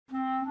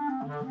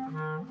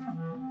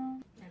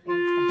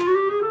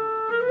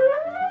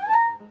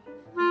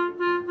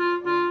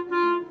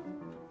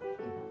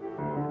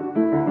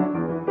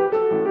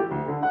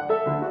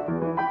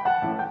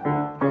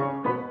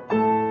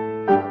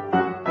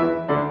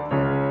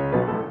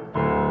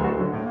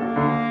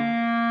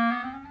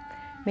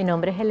Mi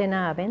nombre es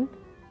Elena Abend,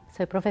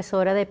 soy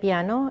profesora de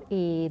piano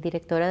y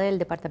directora del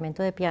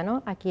departamento de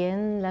piano aquí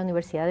en la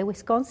Universidad de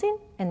Wisconsin,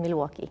 en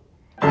Milwaukee.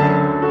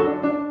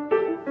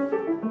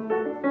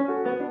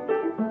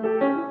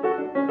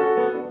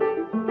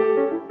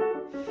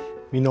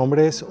 Mi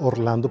nombre es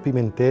Orlando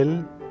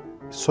Pimentel,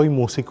 soy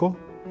músico,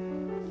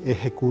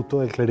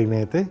 ejecuto el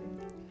clarinete.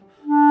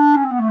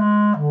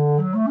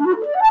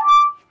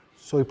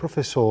 Soy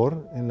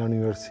profesor en la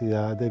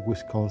Universidad de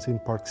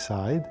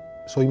Wisconsin-Parkside.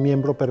 Soy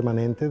miembro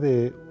permanente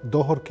de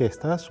dos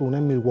orquestas, una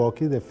en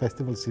Milwaukee, de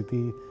Festival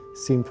City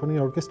Symphony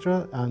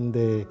Orchestra y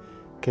de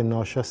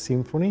Kenosha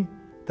Symphony.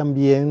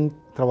 También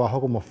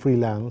trabajo como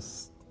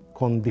freelance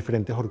con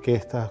diferentes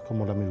orquestas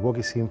como la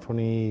Milwaukee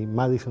Symphony,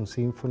 Madison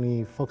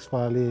Symphony, Fox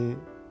Valley,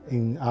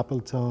 en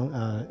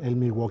Appleton, el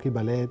Milwaukee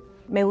Ballet.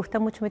 Me gusta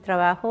mucho mi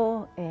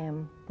trabajo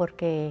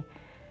porque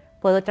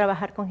puedo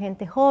trabajar con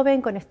gente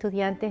joven, con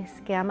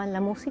estudiantes que aman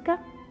la música,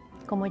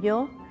 como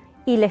yo,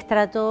 y les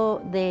trato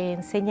de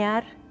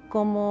enseñar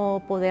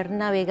cómo poder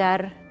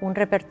navegar un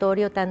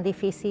repertorio tan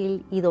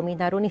difícil y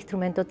dominar un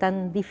instrumento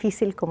tan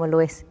difícil como lo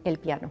es el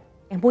piano.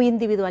 Es muy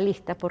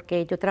individualista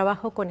porque yo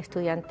trabajo con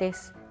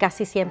estudiantes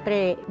casi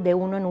siempre de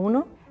uno en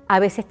uno. A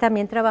veces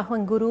también trabajo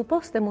en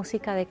grupos de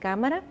música de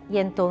cámara y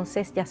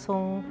entonces ya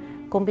son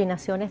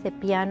combinaciones de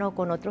piano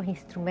con otros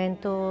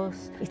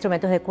instrumentos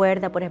de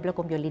cuerda, por ejemplo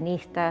con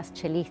violinistas,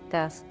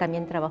 chelistas.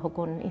 También trabajo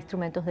con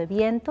instrumentos de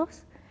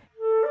vientos.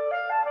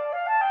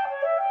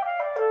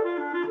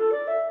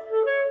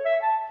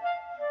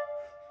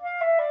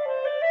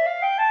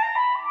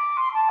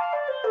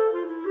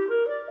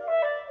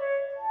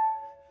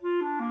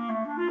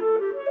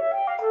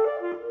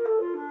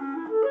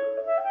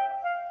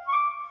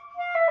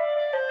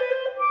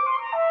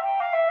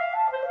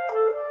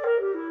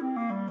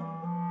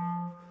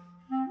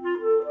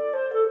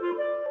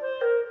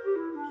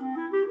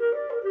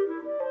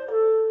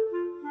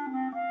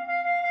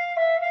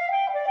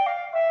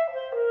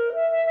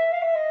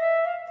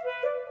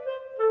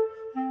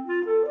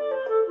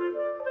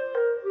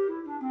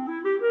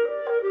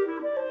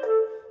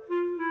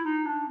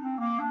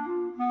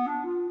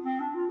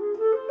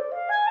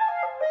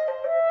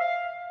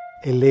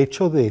 El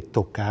hecho de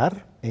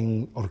tocar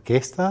en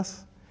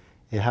orquestas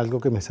es algo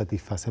que me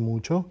satisface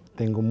mucho.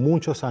 Tengo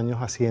muchos años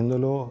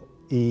haciéndolo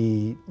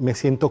y me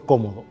siento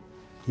cómodo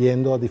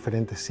yendo a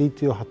diferentes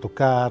sitios a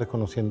tocar,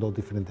 conociendo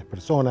diferentes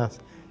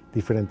personas,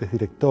 diferentes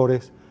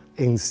directores.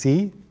 En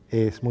sí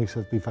es muy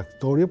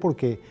satisfactorio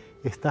porque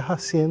estás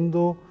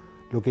haciendo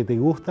lo que te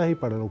gusta y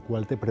para lo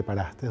cual te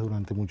preparaste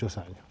durante muchos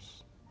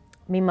años.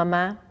 Mi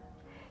mamá,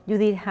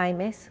 Judith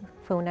Jaimes,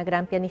 fue una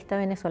gran pianista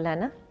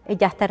venezolana.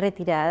 Ella está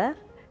retirada.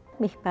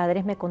 Mis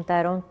padres me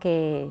contaron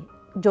que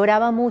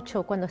lloraba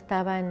mucho cuando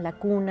estaba en la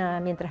cuna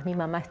mientras mi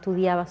mamá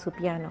estudiaba su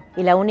piano.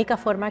 Y la única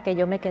forma que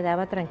yo me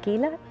quedaba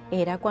tranquila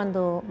era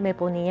cuando me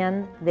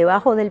ponían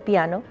debajo del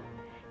piano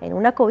en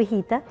una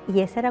cobijita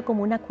y esa era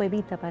como una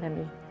cuevita para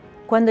mí.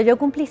 Cuando yo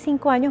cumplí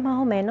 5 años más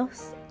o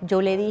menos,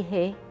 yo le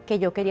dije que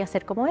yo quería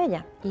ser como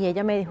ella. Y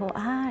ella me dijo,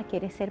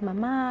 ¿quieres ser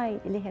mamá?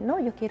 Y le dije, no,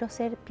 yo quiero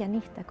ser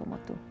pianista como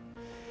tú.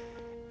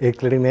 El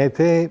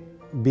clarinete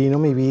vino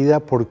a mi vida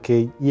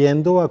porque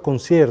yendo a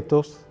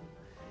conciertos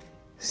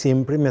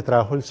siempre me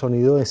atrajo el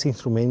sonido de ese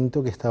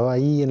instrumento que estaba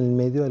ahí en el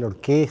medio de la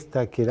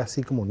orquesta, que era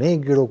así como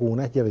negro, con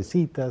unas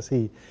llavecitas.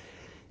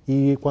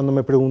 Y cuando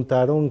me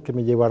preguntaron, que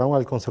me llevaron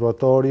al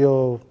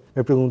conservatorio,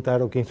 me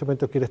preguntaron, ¿qué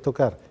instrumento quieres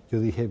tocar? Yo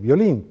dije,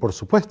 violín, por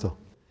supuesto.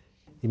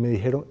 Y me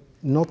dijeron,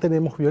 no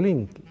tenemos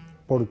violín,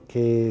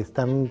 porque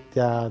están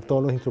ya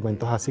todos los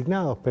instrumentos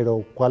asignados,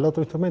 pero ¿cuál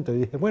otro instrumento? Y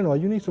dije, bueno,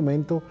 hay un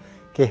instrumento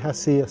que es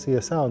así,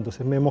 asado.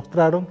 Entonces me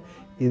mostraron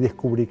y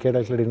descubrí que era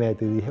el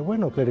clarinete. Y dije,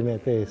 bueno,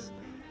 clarinete es.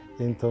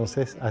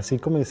 Entonces así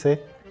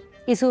comencé.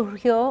 Y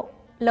surgió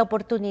la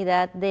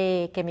oportunidad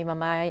de que mi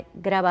mamá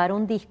grabara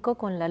un disco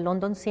con la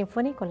London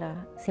Symphony, con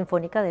la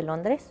Sinfónica de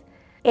Londres.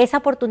 Esa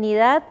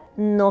oportunidad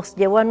nos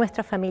llevó a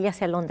nuestra familia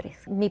hacia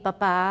Londres. Mi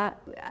papá,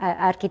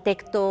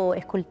 arquitecto,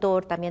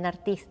 escultor, también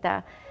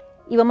artista,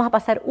 íbamos a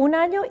pasar 1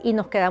 año y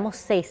nos quedamos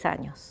 6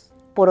 años.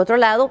 Por otro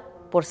lado,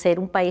 por ser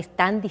un país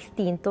tan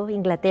distinto,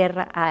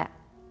 Inglaterra a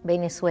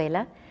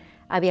Venezuela,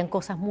 habían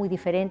cosas muy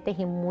diferentes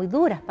y muy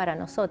duras para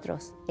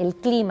nosotros. El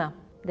clima,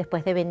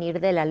 después de venir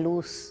de la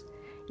luz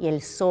y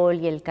el sol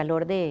y el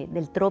calor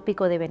del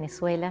trópico de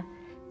Venezuela,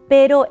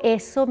 pero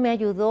eso me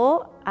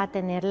ayudó a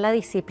tener la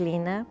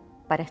disciplina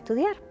para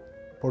estudiar.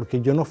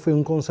 Porque yo no fui a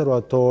un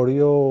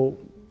conservatorio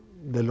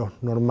de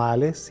los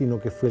normales, sino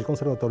que fui al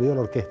conservatorio de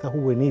la orquesta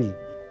juvenil,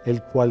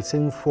 el cual se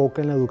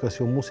enfoca en la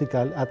educación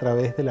musical a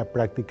través de la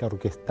práctica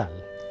orquestal.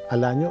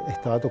 Al año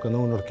estaba tocando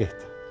en una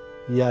orquesta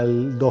y a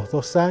los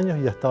 2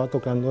 años ya estaba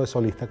tocando de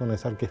solista con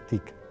esa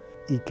orquestica.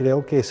 Y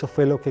creo que eso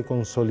fue lo que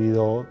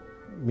consolidó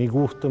mi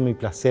gusto, mi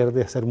placer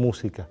de hacer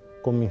música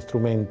con mi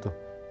instrumento,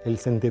 el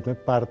sentirme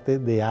parte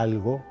de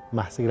algo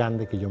más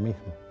grande que yo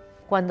mismo.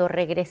 Cuando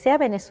regresé a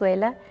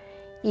Venezuela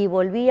y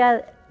volví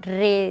a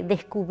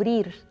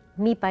redescubrir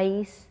mi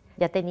país,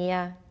 ya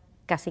tenía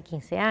casi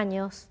 15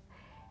 años,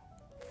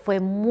 fue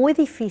muy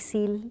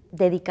difícil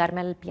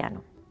dedicarme al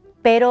piano.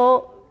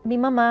 Pero mi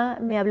mamá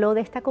me habló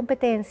de esta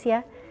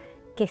competencia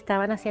que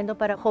estaban haciendo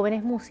para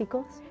jóvenes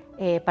músicos.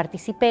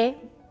 Participé,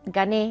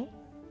 gané,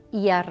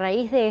 y a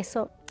raíz de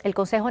eso, el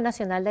Consejo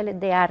Nacional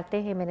de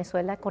Artes en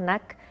Venezuela,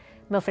 CONAC,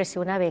 me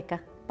ofreció una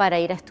beca para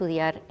ir a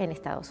estudiar en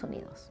Estados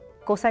Unidos.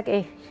 Cosa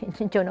que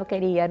yo no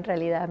quería en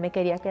realidad, me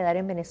quería quedar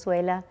en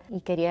Venezuela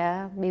y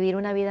quería vivir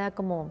una vida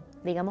como,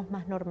 digamos,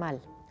 más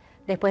normal.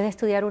 Después de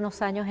estudiar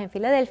unos años en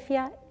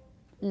Filadelfia,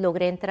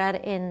 logré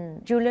entrar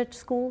en Juilliard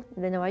School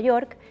de Nueva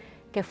York,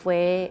 que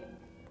fue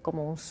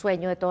como un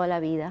sueño de toda la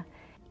vida.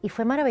 Y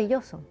fue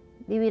maravilloso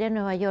vivir en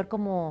Nueva York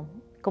como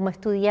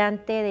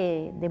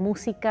estudiante de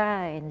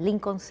música en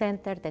Lincoln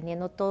Center,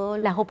 teniendo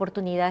todas las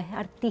oportunidades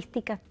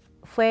artísticas.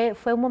 Fue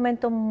un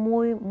momento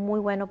muy, muy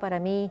bueno para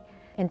mí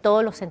en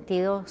todos los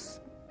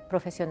sentidos,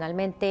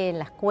 profesionalmente en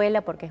la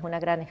escuela, porque es una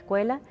gran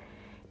escuela,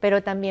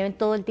 pero también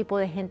todo el tipo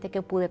de gente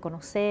que pude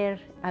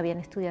conocer. Habían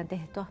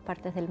estudiantes de todas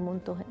partes del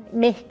mundo,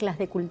 mezclas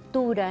de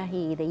culturas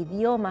y de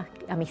idiomas,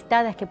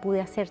 amistades que pude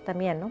hacer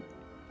también, ¿no?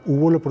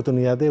 Hubo la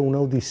oportunidad de una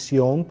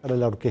audición para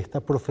la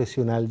orquesta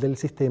profesional del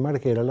sistema,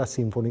 que era la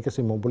Sinfónica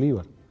Simón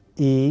Bolívar,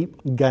 y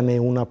gané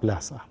una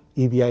plaza.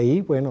 Y de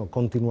ahí, bueno,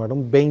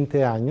 continuaron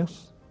 20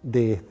 años,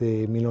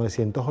 desde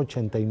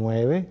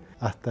 1989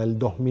 hasta el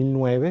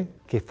 2009,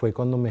 que fue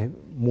cuando me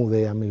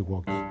mudé a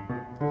Milwaukee.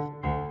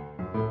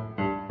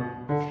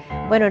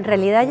 Bueno, en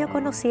realidad yo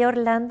conocí a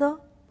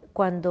Orlando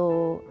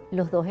cuando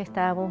los dos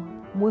estábamos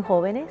muy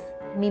jóvenes.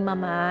 Mi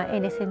mamá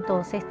en ese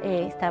entonces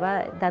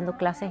estaba dando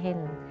clases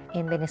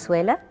en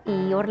Venezuela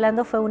y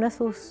Orlando fue uno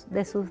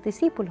de sus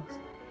discípulos.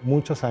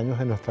 Muchos años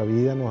de nuestra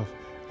vida nos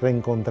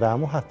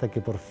reencontramos hasta que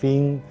por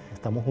fin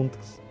estamos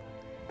juntos.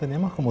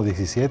 Teníamos como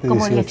 17,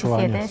 18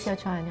 años.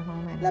 18 años más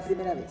o menos. La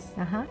primera vez.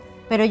 Ajá.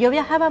 Pero yo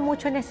viajaba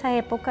mucho en esa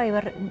época,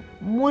 iba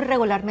muy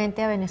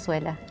regularmente a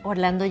Venezuela.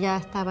 Orlando ya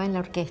estaba en la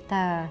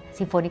Orquesta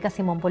Sinfónica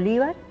Simón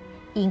Bolívar.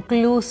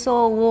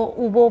 Incluso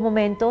hubo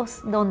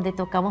momentos donde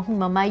tocamos mi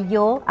mamá y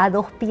yo a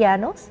dos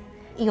pianos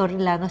y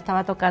Orlando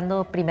estaba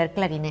tocando primer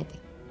clarinete.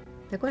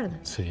 ¿Te acuerdas?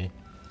 Sí,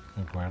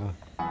 me acuerdo.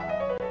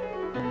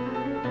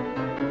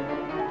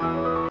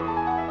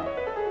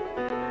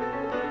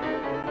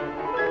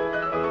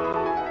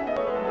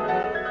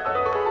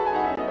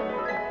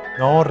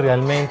 No,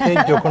 realmente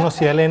yo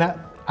conocí a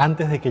Elena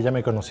antes de que ella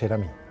me conociera a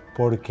mí,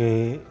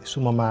 porque su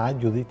mamá,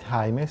 Judith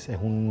Jaimes, es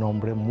un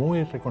nombre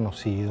muy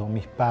reconocido.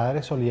 Mis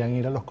padres solían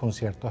ir a los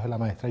conciertos de la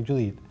maestra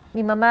Judith.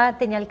 Mi mamá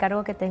tenía el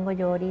cargo que tengo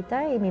yo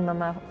ahorita y mi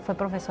mamá fue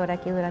profesora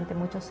aquí durante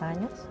muchos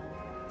años.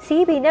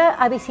 Sí, vine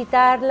a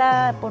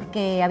visitarla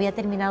porque había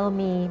terminado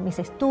mis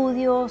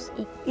estudios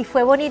y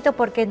fue bonito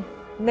porque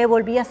me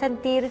volví a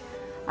sentir,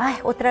 ay,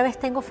 otra vez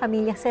tengo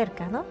familia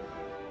cerca, ¿no?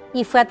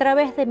 Y fue a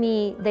través de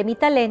mi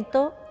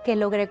talento que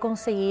logré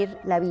conseguir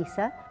la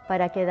visa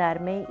para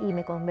quedarme y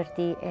me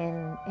convertí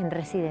en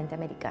residente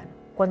americano.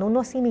 Cuando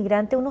uno es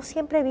inmigrante, uno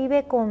siempre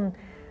vive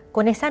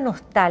con esa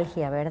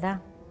nostalgia,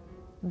 ¿verdad?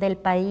 Del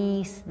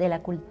país, de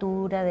la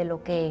cultura, de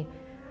lo que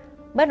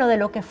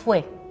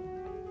fue.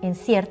 En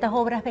ciertas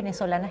obras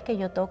venezolanas que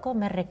yo toco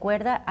me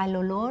recuerda al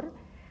olor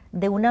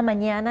de una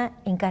mañana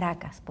en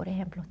Caracas, por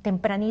ejemplo,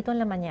 tempranito en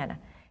la mañana.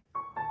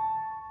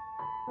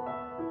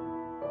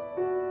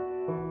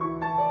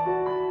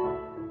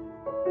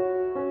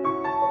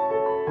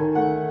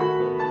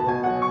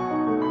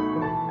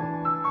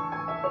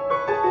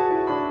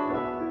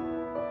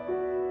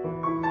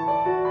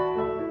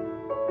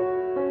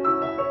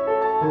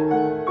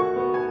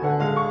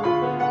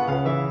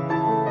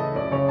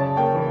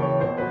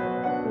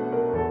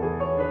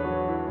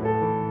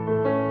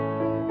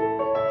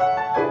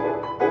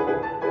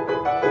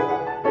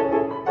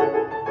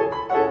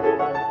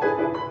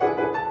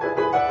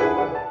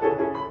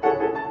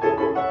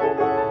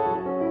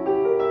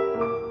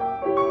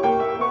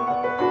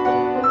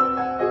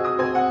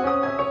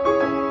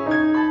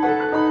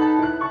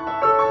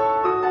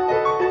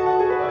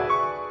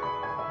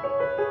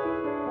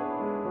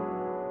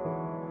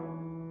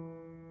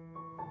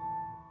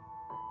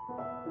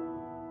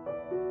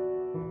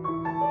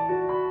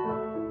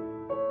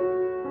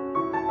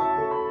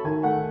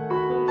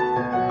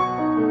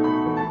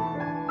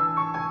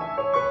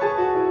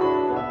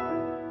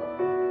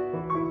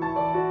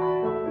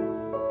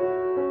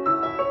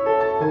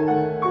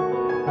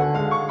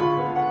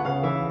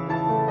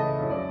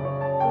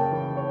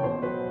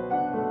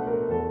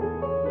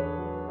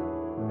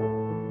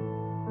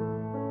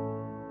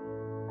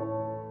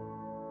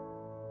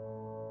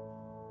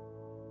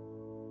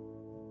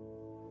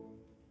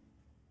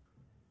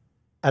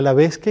 A la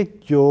vez que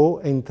yo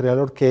entré a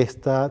la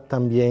orquesta,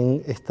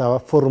 también estaba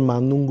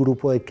formando un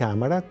grupo de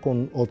cámara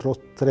con otros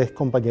 3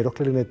 compañeros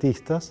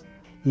clarinetistas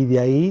y de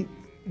ahí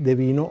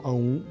devino a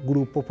un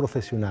grupo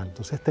profesional.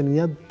 Entonces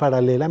tenía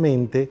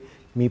paralelamente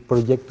mi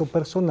proyecto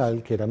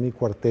personal, que era mi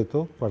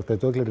cuarteto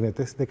de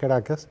clarinetes de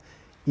Caracas,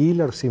 y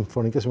la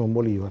Sinfónica Simón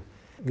Bolívar.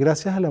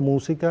 Gracias a la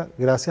música,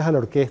 gracias a la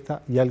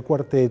orquesta y al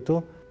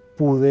cuarteto,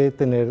 pude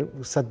tener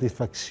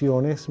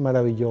satisfacciones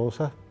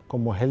maravillosas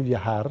como es el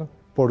viajar,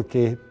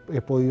 porque he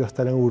podido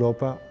estar en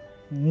Europa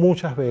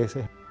muchas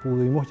veces.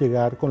 Pudimos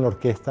llegar con la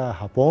orquesta a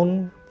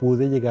Japón,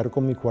 pude llegar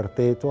con mi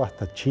cuarteto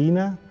hasta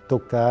China,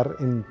 tocar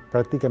en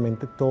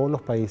prácticamente todos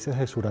los países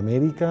de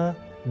Sudamérica.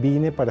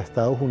 Vine para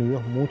Estados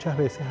Unidos muchas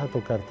veces a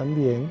tocar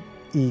también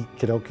y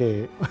creo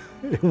que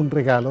es un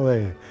regalo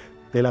de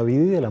la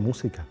vida y de la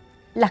música.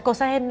 Las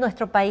cosas en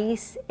nuestro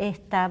país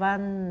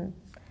estaban,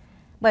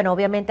 bueno,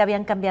 obviamente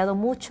habían cambiado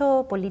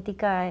mucho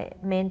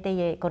políticamente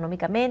y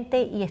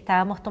económicamente y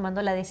estábamos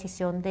tomando la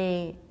decisión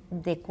de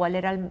cuál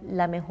era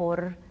la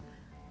mejor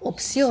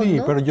opción, Sí,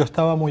 ¿no? pero yo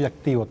estaba muy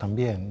activo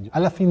también.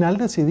 A la final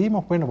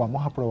decidimos, bueno,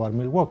 vamos a probar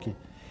Milwaukee.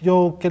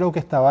 Yo creo que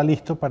estaba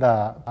listo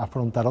para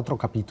afrontar otro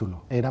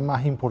capítulo. Era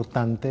más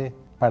importante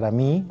para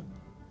mí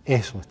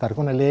eso, estar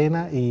con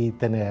Elena y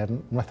tener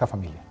nuestra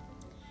familia.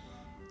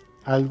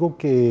 Algo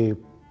que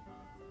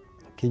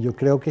yo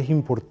creo que es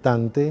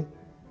importante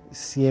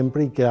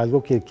siempre y que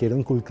algo que quiero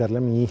inculcarle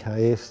a mi hija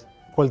es,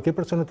 cualquier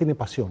persona tiene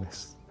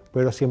pasiones,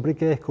 pero siempre hay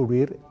que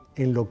descubrir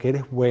en lo que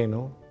eres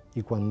bueno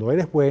y cuando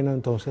eres bueno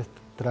entonces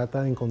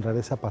trata de encontrar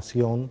esa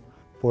pasión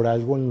por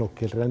algo en lo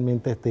que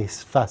realmente te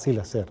es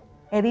fácil hacer.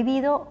 He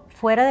vivido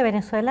fuera de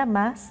Venezuela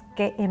más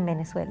que en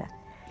Venezuela.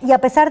 Y a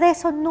pesar de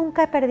eso,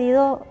 nunca he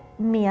perdido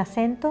mi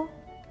acento,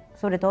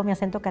 sobre todo mi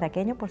acento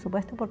caraqueño, por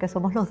supuesto, porque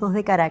somos los dos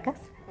de Caracas.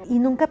 Y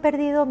nunca he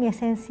perdido mi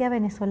esencia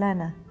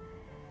venezolana.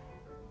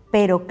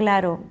 Pero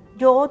claro,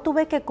 yo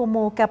tuve que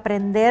como que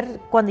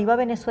aprender cuando iba a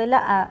Venezuela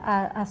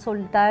a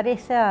soltar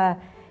esa,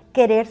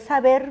 querer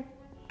saber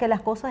que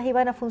las cosas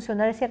iban a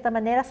funcionar de cierta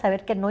manera,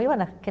 saber que no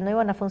iban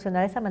a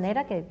funcionar de esa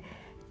manera.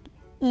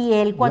 Y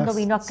él cuando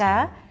vino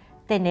acá, sí,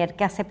 tener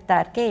que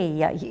aceptar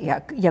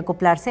y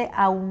acoplarse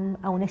a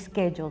un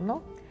schedule,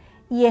 ¿no?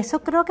 Y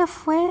eso creo que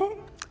fue...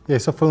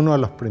 Eso fue uno de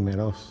los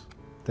primeros,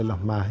 de los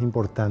más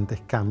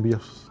importantes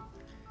cambios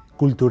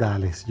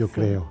culturales, yo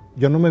creo.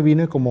 Yo no me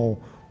vine como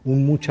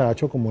un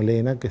muchacho como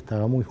Elena, que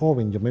estaba muy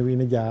joven. Yo me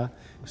vine ya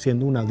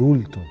siendo un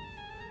adulto.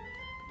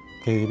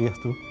 ¿Qué dirías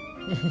tú?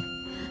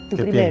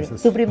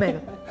 Tú primero.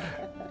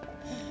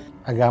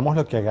 Hagamos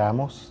lo que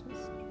hagamos,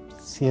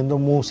 siendo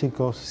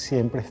músicos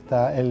siempre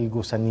está el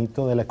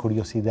gusanito de la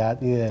curiosidad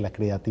y de la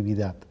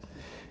creatividad.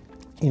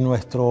 Y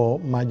nuestro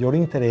mayor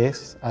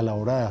interés a la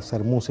hora de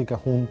hacer música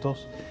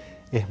juntos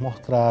es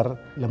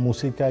mostrar la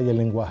música y el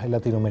lenguaje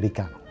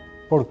latinoamericano.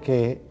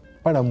 Porque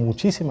para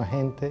muchísima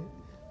gente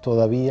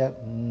todavía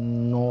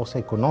no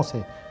se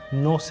conoce,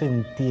 no se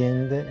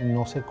entiende,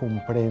 no se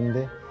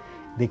comprende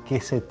de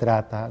qué se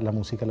trata la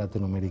música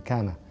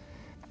latinoamericana.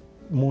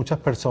 Muchas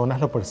personas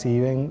lo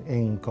perciben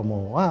en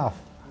como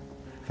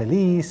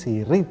feliz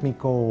y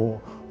rítmico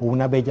o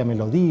una bella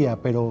melodía,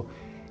 pero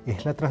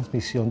es la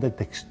transmisión de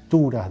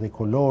texturas, de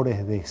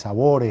colores, de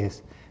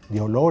sabores,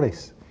 de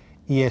olores.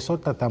 Y eso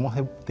tratamos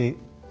de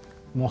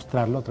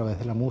mostrarlo a través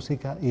de la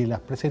música y las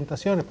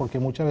presentaciones, porque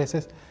muchas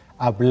veces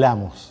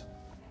hablamos.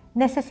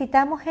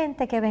 Necesitamos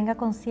gente que venga a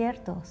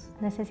conciertos,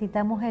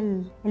 necesitamos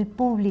el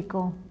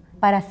público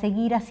para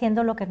seguir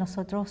haciendo lo que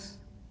nosotros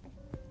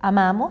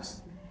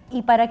amamos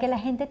y para que la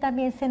gente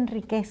también se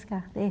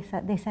enriquezca de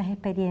esas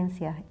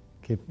experiencias.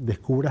 Que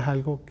descubras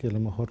algo que a lo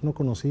mejor no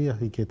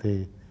conocías y que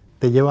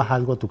te llevas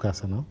algo a tu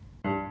casa, ¿no?